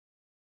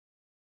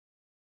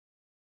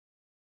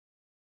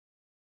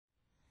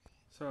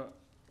So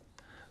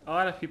a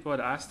lot of people had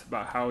asked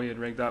about how we had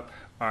rigged up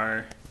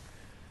our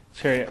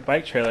Chariot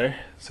bike trailer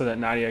so that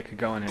Nadia could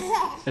go in it.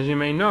 As you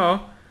may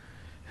know,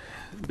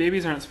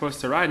 babies aren't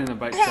supposed to ride in a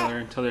bike trailer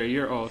until they're a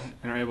year old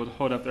and are able to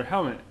hold up their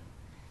helmet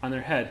on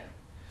their head.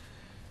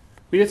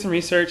 We did some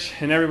research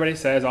and everybody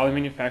says, all the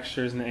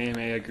manufacturers and the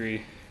AMA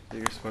agree that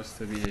you're supposed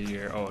to be a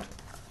year old.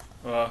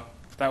 Well,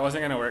 that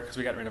wasn't going to work because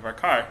we got rid of our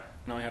car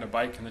and only had a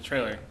bike in the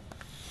trailer.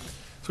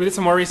 So we did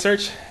some more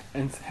research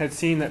and had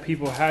seen that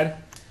people had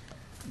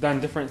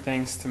done different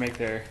things to make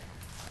their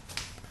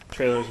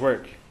trailers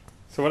work.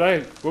 So what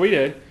we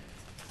did,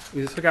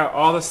 we just took out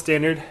all the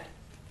standard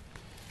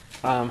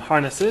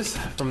harnesses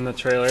from the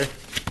trailer.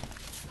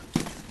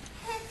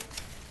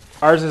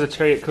 Ours is a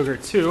Chariot Cougar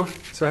 2,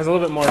 so it has a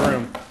little bit more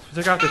room. So we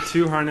took out the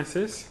 2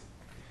 harnesses.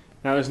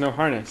 Now there's no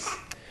harness.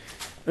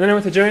 And then I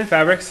went to Joann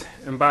Fabrics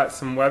and bought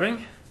some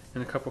webbing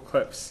and a couple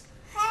clips.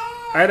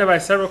 I had to buy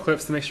several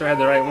clips to make sure I had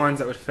the right ones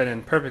that would fit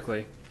in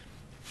perfectly.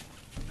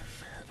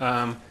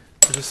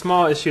 There's a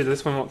small issue that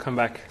this one won't come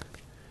back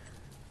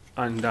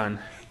undone,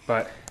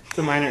 but it's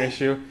a minor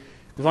issue.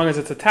 As long as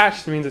it's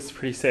attached, it means it's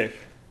pretty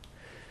safe.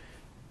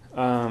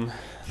 And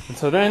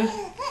so then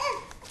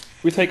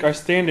we take our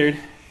standard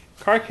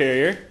car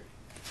carrier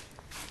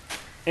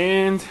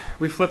and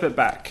we flip it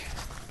back.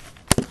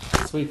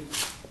 So we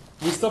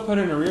still put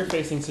it in a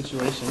rear-facing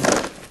situation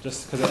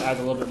just because it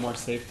adds a little bit more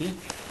safety.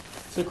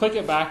 So we click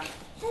it back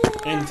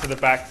into the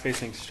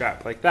back-facing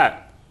strap like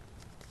that.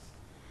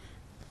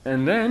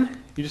 And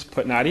then you just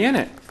put Nadia in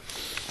it.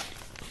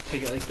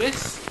 Take it like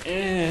this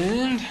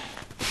and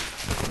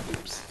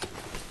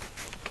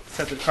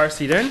set the car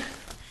seat in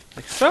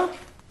like so.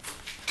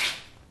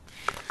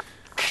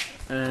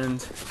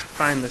 And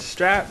find the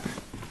strap.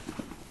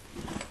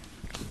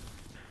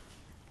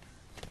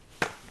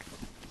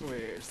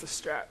 Where's the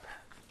strap?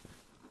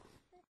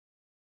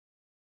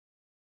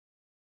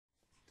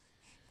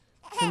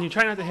 And you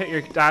try not to hit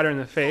your daughter in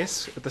the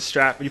face with the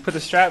strap. You put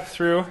the strap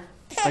through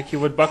like you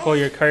would buckle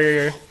your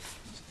carrier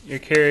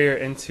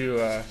into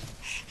a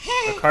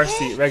car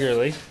seat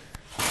regularly.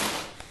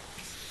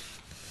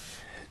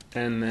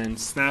 And then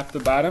snap the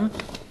bottom.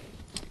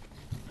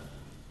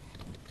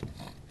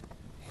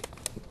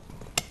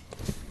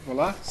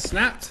 Voila,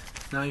 snapped.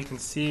 Now you can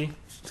see,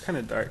 it's kind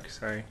of dark,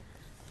 sorry.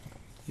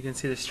 You can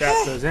see the strap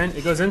goes in.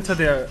 It goes into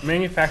the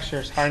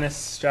manufacturer's harness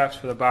straps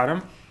for the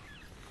bottom.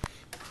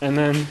 And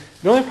then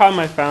the only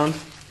problem I found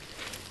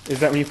is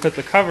that when you put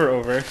the cover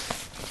over,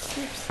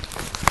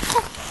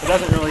 it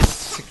doesn't really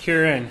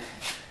secure in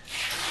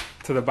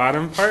to the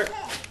bottom part.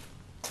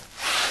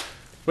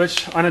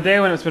 Which on a day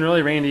when it's been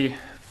really rainy,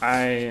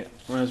 I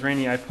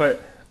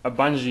put a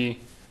bungee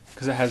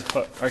because it has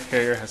our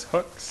carrier has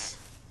hooks.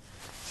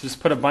 So just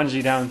put a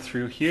bungee down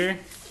through here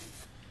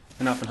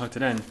and up and hooked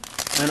it in.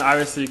 And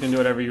obviously you can do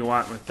whatever you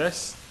want with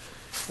this.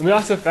 And we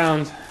also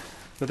found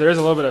that there is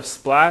a little bit of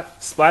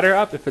splatter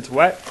up if it's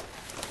wet,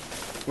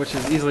 which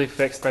is easily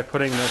fixed by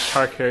putting the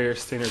car carrier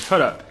standard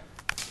hood up,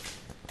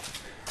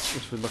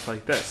 which would look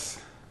like this.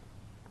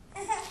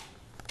 And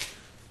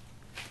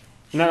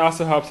that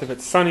also helps if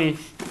it's sunny,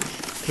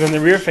 because in the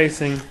rear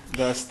facing,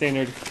 the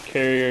standard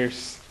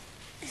carrier's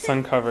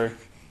sun cover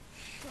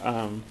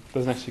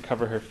doesn't actually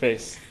cover her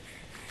face.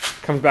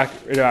 It comes back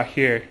right out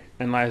here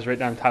and lies right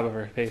down top of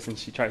her face and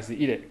she tries to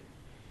eat it.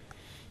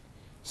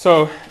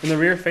 So in the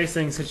rear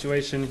facing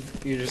situation,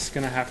 you're just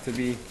going to have to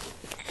be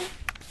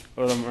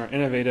a little more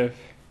innovative.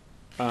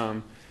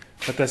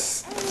 But this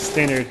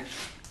standard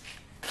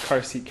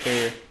car seat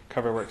carrier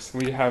cover works.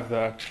 We have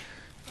the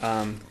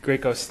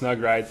Graco Snug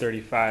Ride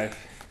 35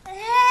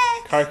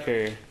 car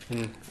carrier,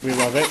 and we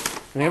love it.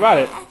 Think about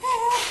it.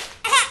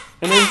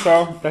 And then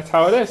so that's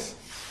how it is.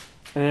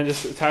 And it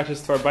just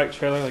attaches to our bike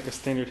trailer like a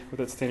standard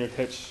with its standard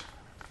hitch.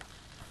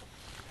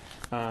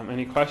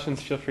 Any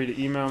questions? Feel free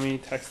to email me,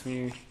 text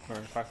me, or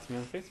talk to me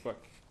on Facebook.